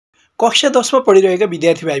कक्षा 10 मा पढिरहेका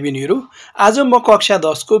विद्यार्थी भाइ बहिनीहरू, आज म कक्षा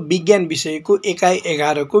 10 को विज्ञान विषयको एकाइ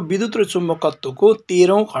 11 को विद्युत र चुम्बकत्वको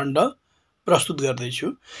 13औं खण्ड प्रस्तुत गर्दैछु।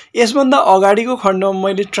 यसभन्दा अगाडिको खण्डमा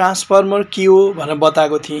मैले ट्रान्सफर्मर के हो भनेर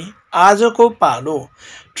बताएको थिएँ। आजको पालो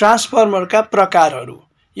ट्रान्सफर्मरका प्रकारहरू।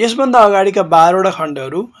 यसभन्दा अगाडिका 12 वटा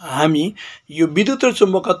खण्डहरू हामी यो विद्युत र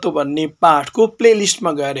चुम्बकत्व भन्ने पाठको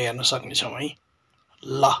प्लेलिस्टमा गएर हेर्न सक्नेछौँ है।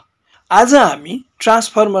 ल, आज हामी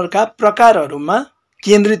ट्रान्सफर्मरका प्रकारहरूमा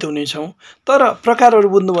केन्द्रित हुनेछौँ। तर प्रकारहरू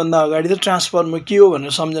बुझ्नुभन्दा अगाडि त ट्रान्सफर्मर के हो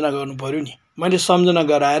भनेर सम्झना गर्नु पर्यो नि। मैले सम्झना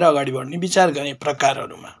गराएर अगाडि बढ्ने विचार गरेँ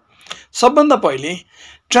प्रकारहरूमा। सबभन्दा पहिले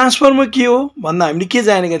ट्रान्सफर्मर के हो भन्दा हामीले के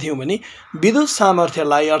जानेका थियौँ भने विद्युत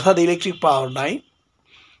सामर्थ्यलाई अर्थात् इलेक्ट्रिक पावरलाई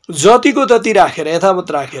जतिको तति राखेर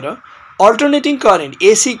यथावत राखेर अल्टरनेटिङ करेन्ट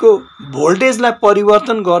एसी को भोल्टेजलाई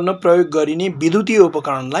परिवर्तन गर्न प्रयोग गरिने विद्युतीय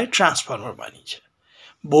उपकरणलाई ट्रान्सफर्मर भनिन्छ।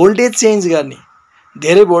 भोल्टेज चेन्ज गर्ने,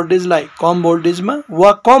 धेरै भोल्टेजलाई कम भोल्टेजमा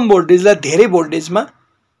वा कम भोल्टेजलाई धेरै भोल्टेजमा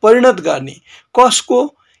परिणत गर्ने कसको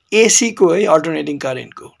एसी को है अल्टरनेटिङ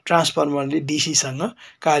करेन्टको। ट्रान्सफर्मरले डीसी सँग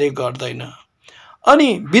कार्य गर्दैन। अनि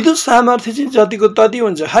विद्युत सामर्थ्य चाहिँ जतिको तति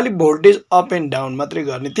हुन्छ, खाली भोल्टेज अप एन्ड डाउन मात्रै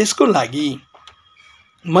गर्ने। त्यसको लागि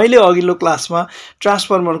मैले अघिल्लो क्लासमा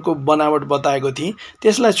ट्रान्सफर्मरको बनावट बताएको थिएँ।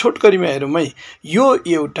 त्यसलाई छोटकरीमा हेरौँ है। यो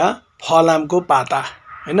एउटा फलामको पाता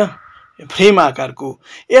हैन, फ्रेम आकारको।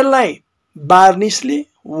 यसलाई बार्निसले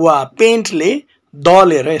वा पेन्टले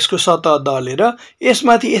दलेर, यसको सतह दलेर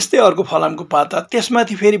यसमाथि यस्तै अर्को फलामको पाता,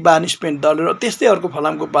 त्यसमाथि फेरि बार्निस पेन्ट दलेर त्यस्तै अर्को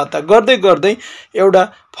फलामको पाता गर्दै गर्दै एउटा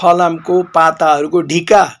फलामको पाताहरूको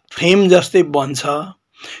ढिका फ्रेम जस्तै बन्छ।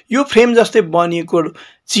 यो फ्रेम जस्तै बनिएको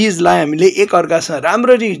चिजलाई हामीले एक अर्कासँग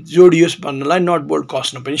राम्ररी जोडियोस् भन्नलाई नट बोल्ट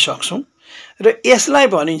कस्न पनि सक्छौँ। र यसलाई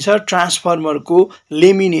भनिन्छ ट्रान्सफर्मरको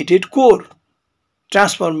लेमिनेटेड कोर,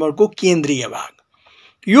 ट्रान्सफर्मरको केन्द्रीय भाग।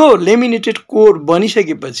 यो लेमिनेटेड कोर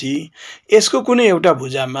बनिसकेपछि यसको कुनै एउटा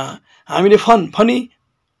भुजामा हामीले फनी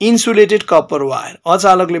इन्सुलेटेड कपर वायर,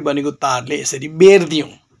 अचालकले बनेको तारले यसरी बेर्दियौँ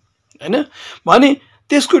हैन भने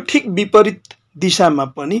त्यसको ठिक विपरीत दिशामा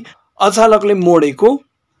पनि अचालकले मोडेको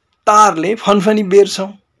तारले फनफनी बेर्छौँ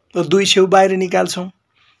र दुई छेउ बाहिर निकाल्छौँ।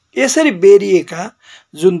 यसरी बेरिएका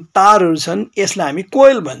जुन तारहरू छन् यसलाई हामी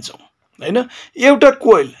कोइल भन्छौँ हैन। एउटा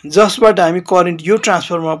कोइल जसबाट हामी करेन्ट यो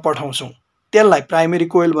ट्रान्सफर्मरमा पठाउँछौँ त्यसलाई प्राइमेरी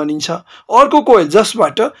कोइल भनिन्छ। अर्को कोइल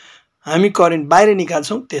जसबाट हामी करेन्ट बाहिर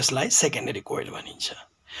निकाल्छौँ त्यसलाई सेकेन्डरी कोइल भनिन्छ।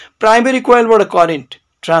 प्राइमेरी कोइलबाट करेन्ट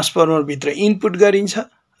ट्रान्सफर्मर भित्र इनपुट गरिन्छ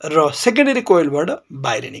र सेकेन्डरी कोइलबाट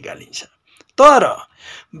बाहिर निकालिन्छ। तर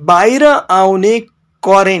बाहिर आउने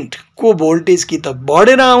करेन्टको भोल्टेज कि त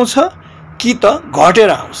बढेर आउँछ कि त घटेर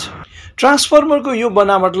आउँछ। ट्रान्सफर्मरको यो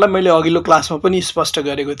बनावटलाई मैले अघिल्लो क्लासमा पनि स्पष्ट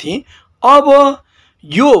गरेको थिएँ। अब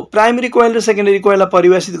यो प्राइमेरी कोइल र सेकेन्डरी कोइललाई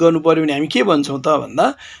परिभाषित गर्नु पर्यो भने हामी के भन्छौँ त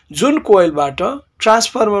भन्दा जुन कोइलबाट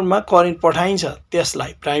ट्रान्सफर्मरमा करेन्ट पठाइन्छ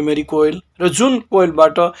त्यसलाई प्राइमेरी कोइल र जुन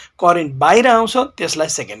कोइलबाट करेन्ट बाहिर आउँछ त्यसलाई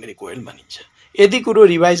सेकेन्डरी कोइल भनिन्छ। यति कुरो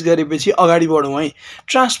रिभाइज गरेपछि अगाडि बढौँ है।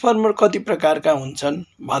 ट्रान्सफर्मर कति प्रकारका हुन्छन्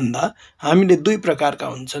भन्दा हामीले दुई प्रकारका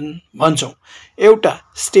हुन्छन् भन्छौँ। एउटा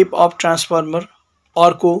स्टेप अप ट्रान्सफर्मर,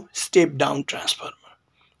 अर्को स्टेप डाउन ट्रान्सफर्मर।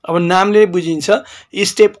 अब नामले बुझिन्छ,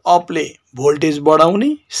 स्टेप अपले भोल्टेज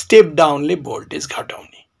बढाउने, स्टेप डाउनले भोल्टेज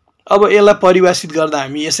घटाउने। अब यसलाई परिभाषित गर्दा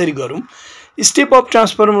हामी यसरी गरौँ। स्टेप अप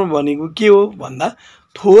ट्रान्सफर्मर भनेको के हो भन्दा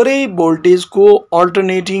थोरै भोल्टेजको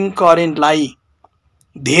अल्टरनेटिङ करेन्टलाई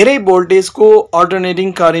धेरै भोल्टेजको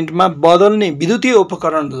अल्टरनेटिङ करेन्टमा बदल्ने विद्युतीय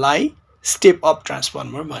उपकरणलाई स्टेप अप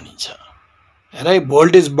ट्रान्सफर्मर भनिन्छ। हेर,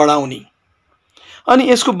 भोल्टेज बढाउने।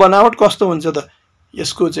 अनि यसको बनावट कस्तो हुन्छ त?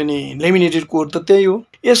 यसको चाहिँ नि लेमिनेटेड कोर त त्यही हो।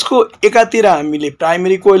 यसको एकातिर हामीले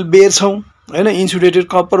प्राइमेरी कोइल बेर्छौँ हैन, इन्सुलेटेड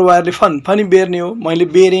कपर वायरले फनी बेर्ने हो। मैले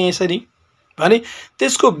बेरेँ यसरी भने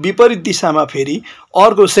त्यसको विपरीत दिशामा फेरि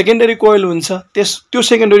अर्को सेकेन्डरी कोइल हुन्छ। त्यो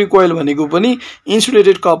सेकेन्डरी कोइल भनेको पनि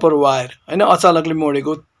इन्सुलेटेड कपर वायर हैन, अचालकले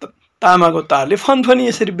मोडेको तामाको तारले फनी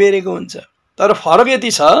यसरी बेरेको हुन्छ। तर फरक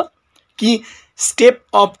यति छ कि स्टेप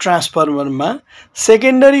अप ट्रान्सफर्मरमा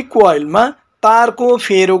सेकेन्डरी कोइलमा तारको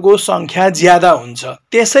फेरोको संख्या ज्यादा हुन्छ।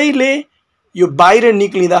 त्यसैले यो बाहिर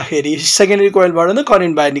निक्लिँदाखेरि सेकेन्डरी कोइलबाट नै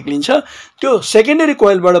करेन्ट बाहिर निक्लिन्छ। त्यो सेकेन्डरी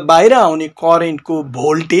कोइलबाट बाहिर आउने करेन्टको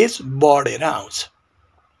भोल्टेज बढेर आउँछ,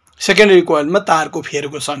 सेकेन्डरी कोइलमा तारको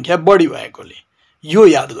फेरोको संख्या बढी भएकोले। यो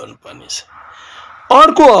याद गर्नुपर्ने छ।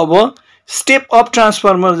 अर्को अब स्टेप अप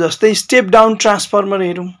ट्रान्सफर्मर जस्तै स्टेप डाउन ट्रान्सफर्मर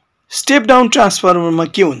हेरौँ। स्टेप डाउन ट्रान्सफर्मरमा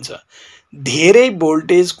के हुन्छ? धेरै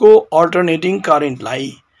भोल्टेजको अल्टरनेटिङ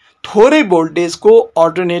करेन्टलाई थोरै भोल्टेजको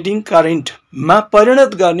अल्टरनेटिङ करेन्टमा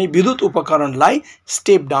परिणत गर्ने विद्युत उपकरणलाई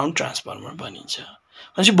स्टेप डाउन ट्रान्सफर्मर भनिन्छ।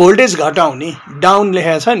 भनेपछि भोल्टेज घटाउने, डाउन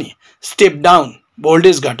लेखेको छ नि, स्टेप डाउन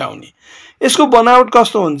भोल्टेज घटाउने। यसको बनावट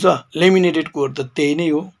कस्तो हुन्छ? लेमिनेटेड कोर त त्यही नै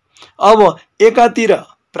हो। अब एकातिर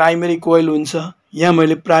प्राइमेरी कोइल हुन्छ। यहाँ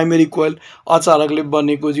मैले प्राइमेरी कोइल अचानकले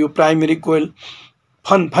बनेको यो प्राइमेरी कोइल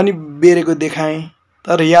फनफनी बेरेको देखाएँ,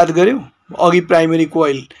 तर याद गर्यौ अघि प्राइमेरी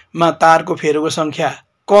कोइलमा तारको फेरोको सङ्ख्या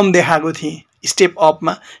कम देखाएको थिएँ स्टेप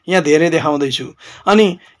अपमा, यहाँ धेरै देखाउँदैछु।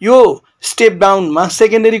 अनि यो स्टेप डाउनमा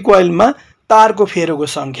सेकेन्डरी कोइलमा तारको फेरोको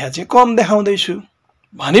सङ्ख्या चाहिँ कम देखाउँदैछु।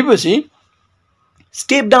 भनेपछि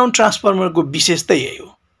स्टेप डाउन ट्रान्सफर्मरको विशेषता यही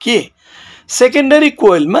हो के सेकेन्डरी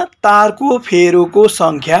कोइलमा तारको फेरोको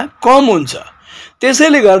सङ्ख्या कम हुन्छ,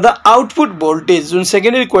 त्यसैले गर्दा आउटपुट भोल्टेज जुन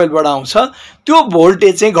सेकेन्डरी कोइलबाट आउँछ त्यो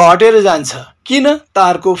भोल्टेज चाहिँ घटेर जान्छ। किन?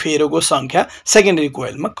 तारको फेरोको सङ्ख्या सेकेन्डरी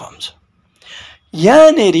कोइलमा कम छ।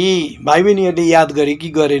 यहाँनेरि भाइ बहिनीहरूले याद गरे कि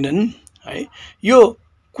गरेनन् है, यो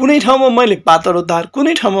कुनै ठाउँमा मैले पातलो तार,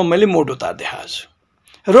 कुनै ठाउँमा मैले मोटो तार देखाएको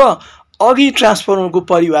छु। र अघि ट्रान्सफर्मरको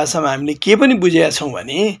परिभाषामा हामीले के पनि बुझेका छौँ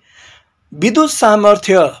भने विद्युत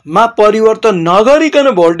सामर्थ्यमा परिवर्तन नगरिकन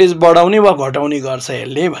भोल्टेज बढाउने वा घटाउने गर्छ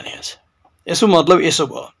यसले भनेको छ। यसो मतलब यसो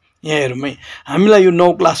भयो, यहाँ हेरौँ है, हामीलाई यो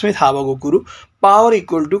 9 क्लासमै थाहा भएको कुरो, power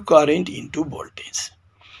equal to current into voltage.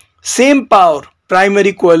 Same power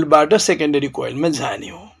primary कोइलबाट secondary कोइलमा जाने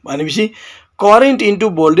हो भनेपछि करेन्ट इन्टु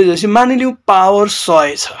भोल्टेज भनेपछि मानिलिउँ पावर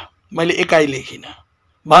 100 छ, मैले एकाइ लेखिनँ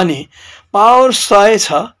भने पावर 100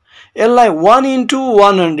 छ, यसलाई 1 इन्टु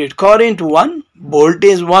 100 करेन्ट 1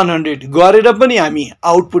 भोल्टेज 100 गरेर पनि हामी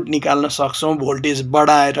आउटपुट निकाल्न सक्छौँ भोल्टेज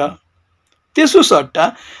बढाएर। त्यसो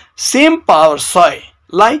सट्टा सेम पावर 100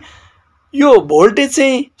 लाई यो भोल्टेज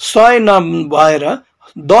चाहिँ 100 नभएर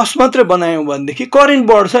 10 मात्र बनायौँ भनेदेखि करेन्ट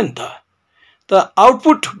बढ्छ नि त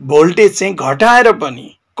आउटपुट भोल्टेज चाहिँ घटाएर पनि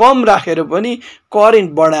कम राखेर पनि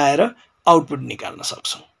करेन्ट बढाएर आउटपुट निकाल्न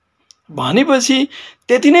सक्छौँ। भनेपछि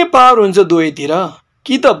त्यति नै पावर हुन्छ दुवैतिर,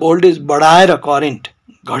 कि त भोल्टेज बढाएर करेन्ट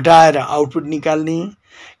घटाएर आउटपुट निकाल्ने,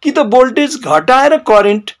 कि त भोल्टेज घटाएर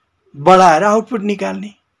करेन्ट बढाएर आउटपुट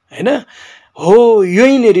निकाल्ने, हैन? हो,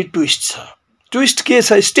 यहीँनेरि ट्विस्ट छ। ट्विस्ट के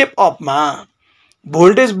छ? स्टेप अपमा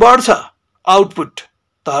भोल्टेज बढ्छ आउटपुट,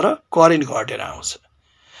 तर करेन्ट घटेर आउँछ।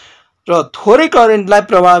 र थोरै करेन्टलाई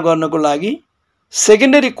प्रवाह गर्नको लागि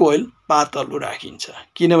सेकेन्डरी कोइल पातलो राखिन्छ,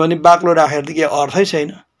 किनभने बाक्लो राखेर त केही अर्थै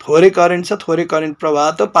छैन। थोरै करेन्ट छ, थोरै करेन्ट प्रवाह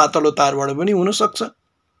त पातलो तारबाट पनि हुनसक्छ,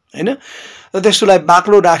 हैन? र त्यसलाई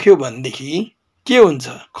बाक्लो राख्यो भनेदेखि के हुन्छ?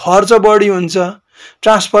 खर्च बढी हुन्छ,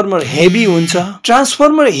 ट्रान्सफर्मर हेभी हुन्छ।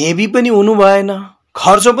 ट्रान्सफर्मर हेभी पनि हुनु भएन,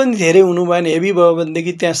 खर्च पनि धेरै हुनु भएन। हेभी भयो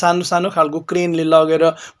भनेदेखि त्यहाँ सानो सानो खालको क्रेनले लगेर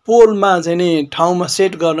पोलमा चाहिँ नि ठाउँमा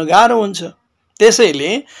सेट गर्न गाह्रो हुन्छ।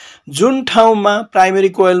 त्यसैले जुन ठाउँमा प्राइमेरी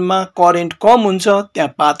कोइलमा करेन्ट कम हुन्छ त्यहाँ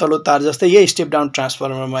पातलो तार, जस्तै यही स्टेप डाउन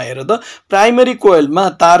ट्रान्सफर्मरमा हेर त, प्राइमेरी कोइलमा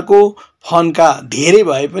तारको फन्का धेरै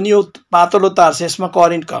भए पनि यो पातलो तार छ, यसमा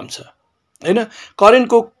करेन्ट कम छ, हैन?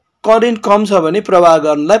 करेन्ट कम छ भने प्रवाह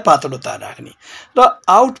गर्नलाई पातलो तार राख्ने, र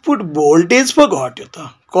आउटपुट भोल्टेज पो घट्यो त,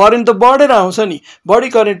 करेन्ट त बढेर आउँछ नि, बढी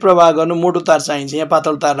करेन्ट प्रवाह गर्नु मोटो तार चाहिन्छ। यहाँ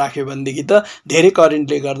पातलो तार राख्यो भनेदेखि त धेरै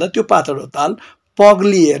करेन्टले गर्दा त्यो पातलो तार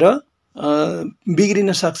पग्लिएर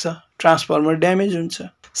बिग्रिन सक्छ, ट्रान्सफर्मर ड्यामेज हुन्छ।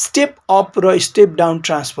 स्टेप अप र स्टेप डाउन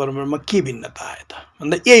ट्रान्सफर्मरमा के भिन्नता आयो त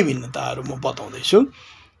भन्दा यही भिन्नताहरू म बताउँदैछु।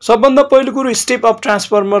 सबभन्दा पहिलो कुरो, स्टेप अप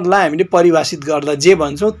ट्रान्सफर्मरलाई हामीले परिभाषित गर्दा जे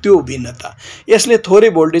भन्छौँ त्यो भिन्नता, यसले थोरै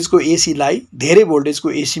भोल्टेजको एसीलाई धेरै भोल्टेजको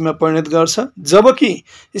एसीमा परिणत गर्छ, जबकि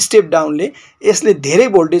स्टेप डाउनले यसले धेरै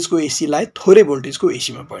भोल्टेजको एसीलाई थोरै भोल्टेजको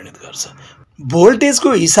एसीमा परिणत गर्छ।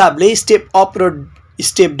 भोल्टेजको हिसाबले स्टेप अप र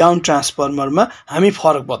स्टेप डाउन ट्रान्सफर्मरमा हामी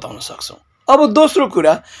फरक बताउन सक्छौँ। अब दोस्रो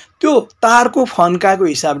कुरा, त्यो तारको फन्काको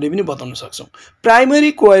हिसाबले पनि बताउन सक्छौँ।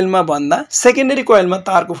 प्राइमेरी कोइलमा भन्दा सेकेन्डरी कोइलमा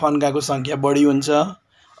तारको फन्काको सङ्ख्या बढी हुन्छ,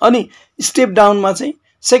 अनि स्टेप डाउनमा चाहिँ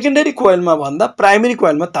सेकेन्डरी कोइलमा भन्दा प्राइमेरी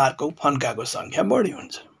कोइलमा तारको फन्काको सङ्ख्या बढी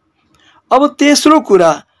हुन्छ। अब तेस्रो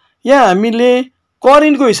कुरा, यहाँ हामीले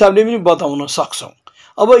करेन्टको हिसाबले पनि बताउन सक्छौँ।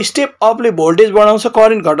 अब स्टेप अपले भोल्टेज बढाउँछ,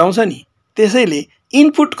 करेन्ट घटाउँछ नि, त्यसैले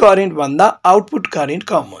इनपुट करेन्ट भन्दा आउटपुट करेन्ट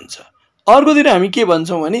कम हुन्छ। अर्कोतिर हामी के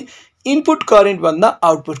भन्छौँ भने इनपुट करेन्ट भन्दा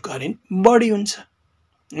आउटपुट करेन्ट बढी हुन्छ,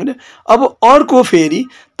 हैन? अब अर्को फेरि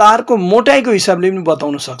तारको मोटाइको हिसाबले पनि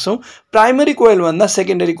बताउन सक्छौँ। प्राइमेरी कोइल भन्दा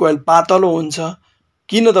सेकेन्डरी कोइल पातलो हुन्छ,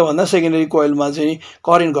 किन त भन्दा सेकेन्डरी कोइलमा चाहिँ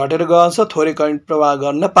करेन्ट घटेर गन्छ, थोरै करेन्ट प्रवाह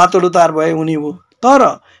गर्न पातलो तार भए हुने हो।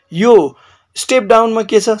 तर यो स्टेप डाउनमा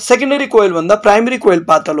के छ? सेकेन्डरी कोइल भन्दा प्राइमेरी कोइल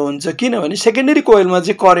पातलो हुन्छ, किनभने सेकेन्डरी कोइलमा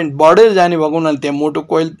चाहिँ करेन्ट बढेर जाने भएको हुनाले त्यहाँ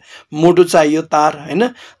मोटो चाहियो तार, हैन?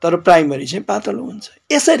 तर प्राइमेरी चाहिँ पातलो हुन्छ।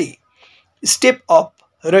 यसरी स्टेप अप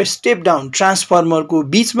र स्टेप डाउन ट्रान्सफर्मरको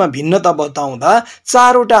बीचमा भिन्नता बताउँदा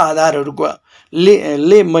चारवटा आधारहरूको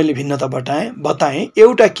ले मैले भिन्नता बताएँ।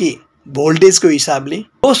 एउटा के? भोल्टेजको हिसाबले,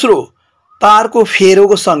 दोस्रो तारको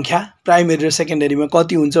फेरोको सङ्ख्या प्राइमेरी र सेकेन्डरीमा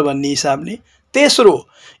कति हुन्छ भन्ने हिसाबले, तेस्रो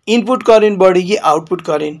इनपुट करेन्ट बढी कि आउटपुट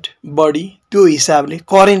करेन्ट बढी त्यो हिसाबले,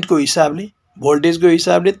 करेन्टको हिसाबले, भोल्टेजको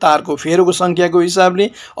हिसाबले, तारको फेरोको सङ्ख्याको हिसाबले,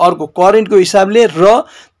 अर्को करेन्टको हिसाबले र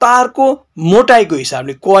तारको मोटाइको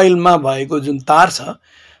हिसाबले, कोइलमा भएको जुन तार छ,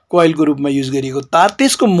 कोइलको रूपमा युज गरिएको तार,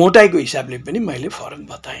 त्यसको मोटाइको हिसाबले पनि मैले फरक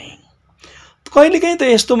बताएँ। कहिलेकाहीँ त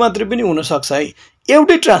यस्तो मात्रै पनि हुनसक्छ है,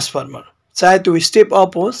 एउटै ट्रान्सफर्मर, चाहे त्यो स्टेप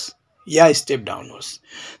अप होस् या स्टेप डाउन होस्,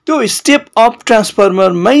 त्यो स्टेप अप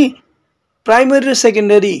ट्रान्सफर्मरमै प्राइमरी र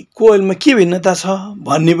सेकेन्डरी कोइलमा के भिन्नता छ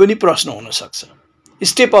भन्ने पनि प्रश्न हुनसक्छ।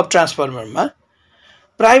 स्टेप अप ट्रान्सफर्मरमा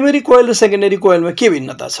प्राइमरी कोइल र सेकेन्डरी कोइलमा के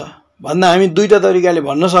भिन्नता छ भन्दा हामी दुईटा तरिकाले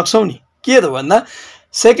भन्न सक्छौँ नि। के त भन्दा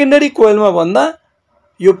सेकेन्डरी कोइलमा भन्दा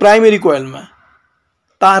यो प्राइमरी कोइलमा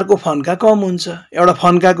तारको फन्का कम हुन्छ, एउटा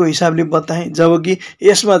फन्काको हिसाबले बताएँ, जबकि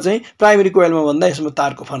यसमा चाहिँ प्राइमरी कोइलमा भन्दा यसमा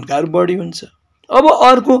तारको फन्काहरू बढी हुन्छ। अब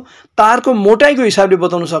अर्को तारको मोटाइको हिसाबले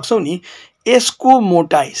बताउन सक्छौँ नि, यसको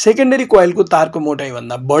मोटाइ सेकेन्डरी कोइलको तारको मोटाइ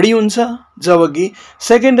भन्दा बढी हुन्छ, जबकि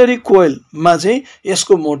सेकेन्डरी कोइलमा चाहिँ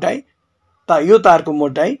यसको मोटाइ यो तारको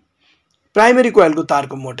मोटाइ प्राइमरी कोइलको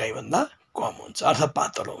तारको मोटाइ भन्दा कम हुन्छ, अर्थात्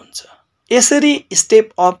पातलो हुन्छ। यसरी स्टेप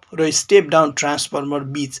अप र स्टेप डाउन ट्रान्सफर्मर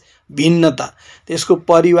बीच भिन्नता, त्यसको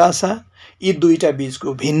परिभाषा, यी दुईटा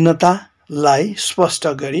बीचको भिन्नतालाई स्पष्ट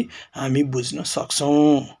गरी हामी बुझ्न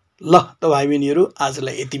सक्छौँ। ल त भाइ बहिनीहरू,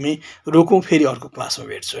 आजलाई यतिमै रोकौँ, फेरि अर्को क्लासमा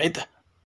भेट्छु है त।